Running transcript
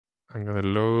I'm going to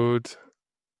load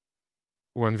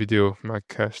OneVideo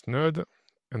MagCache node,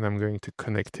 and I'm going to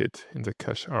connect it in the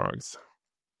cache args.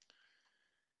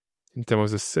 In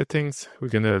terms of the settings, we're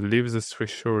going to leave the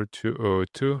threshold to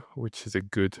 0.02, which is a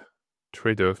good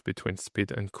trade-off between speed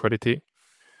and quality.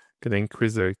 Going to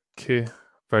increase the key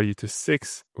value to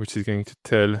 6, which is going to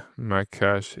tell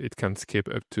MagCache it can skip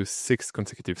up to 6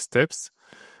 consecutive steps.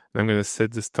 And I'm going to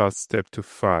set the start step to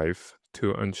 5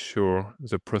 to ensure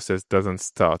the process doesn't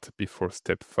start before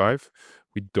step 5.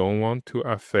 We don't want to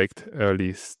affect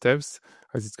early steps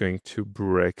as it's going to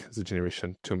break the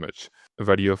generation too much. A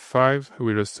value of 5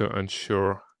 will also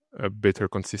ensure a better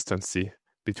consistency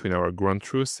between our ground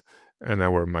truth and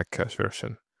our MagCache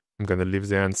version. I'm going to leave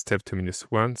the end step to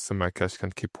 -1 so MagCache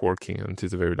can keep working until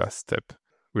the very last step.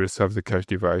 We also have the cache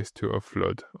device to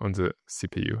offload on the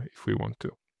CPU if we want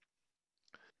to.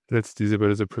 Let's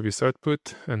disable the previous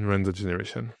output and run the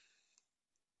generation.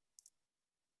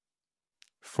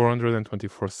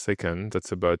 424 seconds,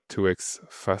 that's about 2x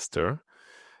faster.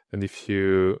 And if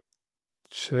you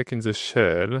check in the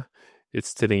shell,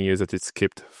 it's telling you that it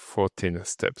skipped 14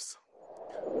 steps.